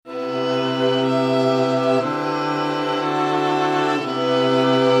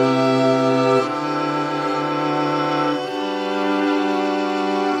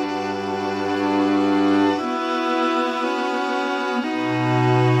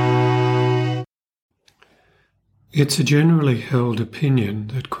It's a generally held opinion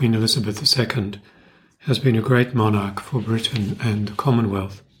that Queen Elizabeth II has been a great monarch for Britain and the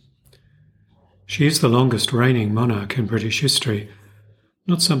Commonwealth. She is the longest reigning monarch in British history,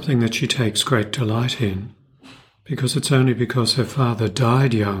 not something that she takes great delight in, because it's only because her father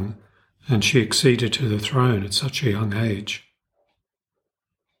died young and she acceded to the throne at such a young age.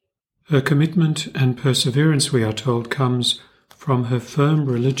 Her commitment and perseverance, we are told, comes from her firm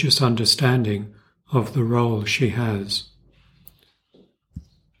religious understanding of the role she has.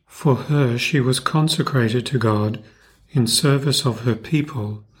 For her, she was consecrated to God in service of her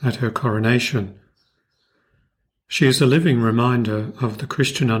people at her coronation. She is a living reminder of the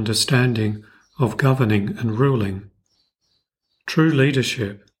Christian understanding of governing and ruling. True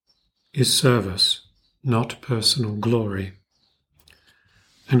leadership is service, not personal glory.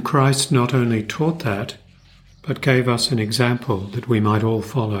 And Christ not only taught that, but gave us an example that we might all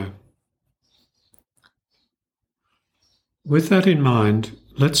follow. With that in mind,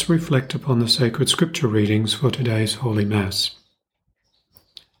 let's reflect upon the sacred scripture readings for today's Holy Mass.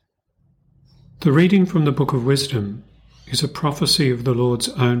 The reading from the Book of Wisdom is a prophecy of the Lord's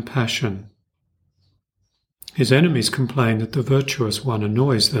own passion. His enemies complain that the virtuous one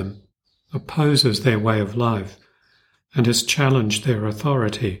annoys them, opposes their way of life, and has challenged their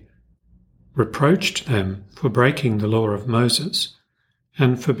authority, reproached them for breaking the law of Moses,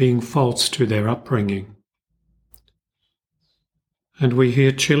 and for being false to their upbringing. And we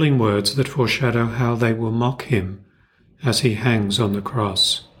hear chilling words that foreshadow how they will mock him as he hangs on the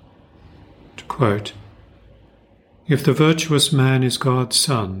cross. To quote, "If the virtuous man is God's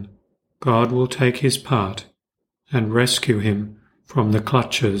son, God will take his part and rescue him from the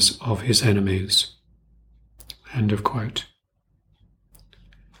clutches of his enemies." End of quote.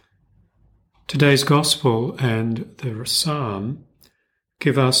 Today's Gospel and the Psalm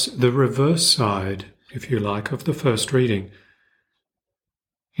give us the reverse side, if you like, of the first reading.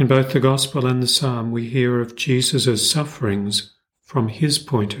 In both the Gospel and the Psalm, we hear of Jesus' sufferings from his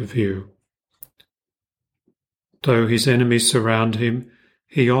point of view. Though his enemies surround him,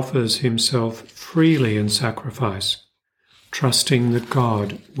 he offers himself freely in sacrifice, trusting that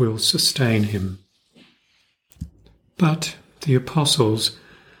God will sustain him. But the apostles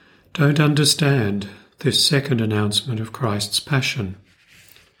don't understand this second announcement of Christ's passion.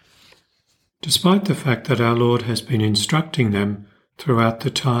 Despite the fact that our Lord has been instructing them throughout the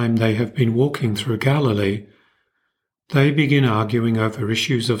time they have been walking through Galilee, they begin arguing over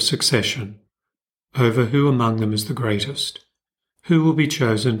issues of succession, over who among them is the greatest, who will be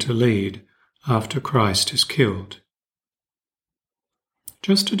chosen to lead after Christ is killed.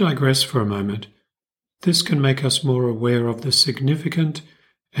 Just to digress for a moment, this can make us more aware of the significant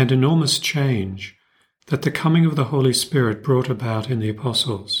and enormous change that the coming of the Holy Spirit brought about in the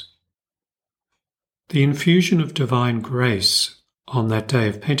apostles. The infusion of divine grace on that day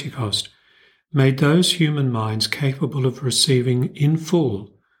of Pentecost made those human minds capable of receiving in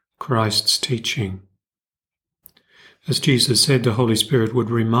full Christ's teaching. As Jesus said, the Holy Spirit would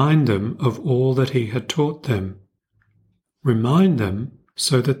remind them of all that he had taught them, remind them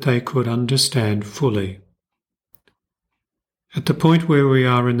so that they could understand fully. At the point where we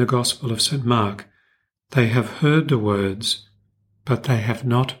are in the Gospel of St. Mark, they have heard the words, but they have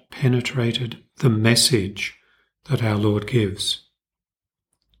not penetrated the message that our Lord gives.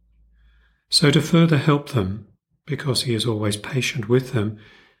 So to further help them, because he is always patient with them,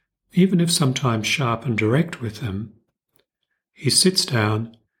 even if sometimes sharp and direct with them, he sits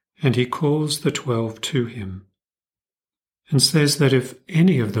down and he calls the 12 to him and says that if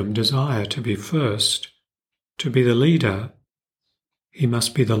any of them desire to be first, to be the leader, he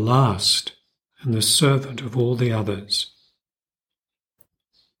must be the last and the servant of all the others.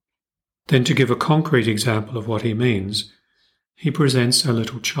 Then, to give a concrete example of what he means, he presents a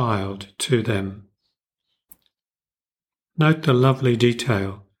little child to them. Note the lovely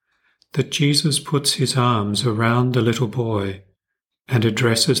detail that Jesus puts his arms around the little boy and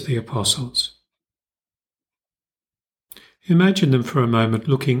addresses the apostles. Imagine them for a moment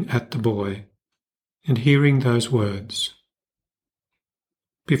looking at the boy and hearing those words.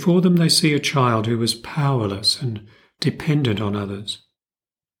 Before them they see a child who is powerless and dependent on others,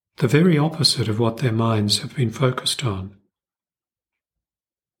 the very opposite of what their minds have been focused on.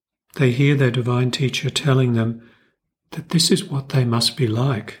 They hear their divine teacher telling them that this is what they must be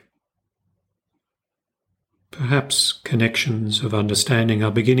like. Perhaps connections of understanding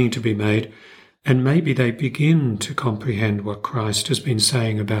are beginning to be made, and maybe they begin to comprehend what Christ has been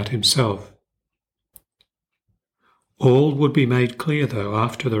saying about himself. All would be made clear, though,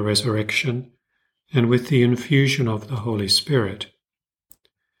 after the resurrection and with the infusion of the Holy Spirit.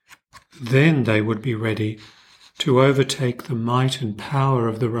 Then they would be ready to overtake the might and power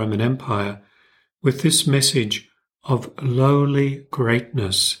of the Roman Empire with this message of lowly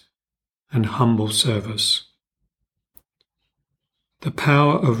greatness and humble service. The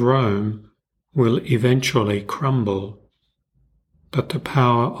power of Rome will eventually crumble, but the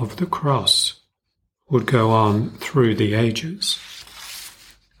power of the cross would go on through the ages.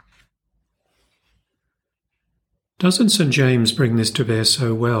 Doesn't St. James bring this to bear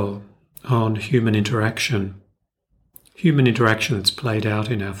so well on human interaction? Human interaction that's played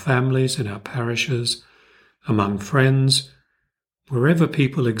out in our families, in our parishes, among friends, wherever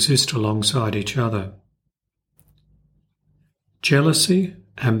people exist alongside each other. Jealousy,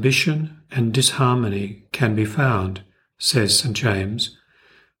 ambition, and disharmony can be found, says St. James,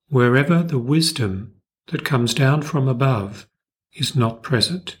 wherever the wisdom that comes down from above is not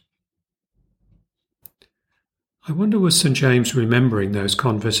present. I wonder, was St. James remembering those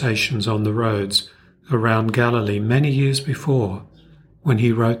conversations on the roads around Galilee many years before when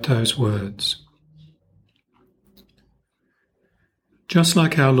he wrote those words? Just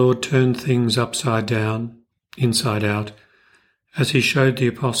like our Lord turned things upside down, inside out, as he showed the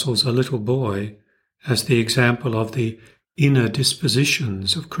apostles a little boy as the example of the inner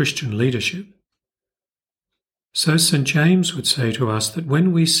dispositions of Christian leadership, so St. James would say to us that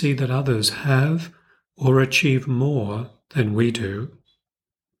when we see that others have or achieve more than we do,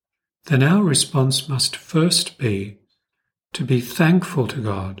 then our response must first be to be thankful to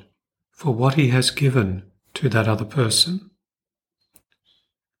God for what he has given to that other person.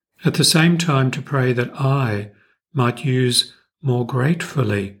 At the same time, to pray that I might use more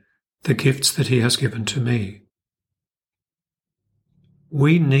gratefully the gifts that he has given to me.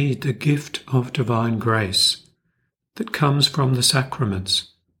 We need the gift of divine grace that comes from the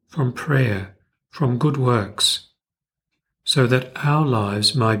sacraments, from prayer, from good works, so that our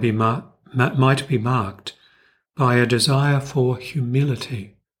lives might be marked by a desire for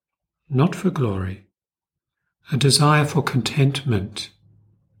humility, not for glory, a desire for contentment,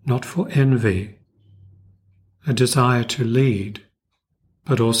 not for envy, a desire to lead,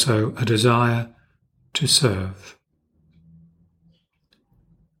 but also a desire to serve.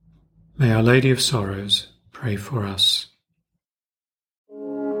 May Our Lady of Sorrows pray for us.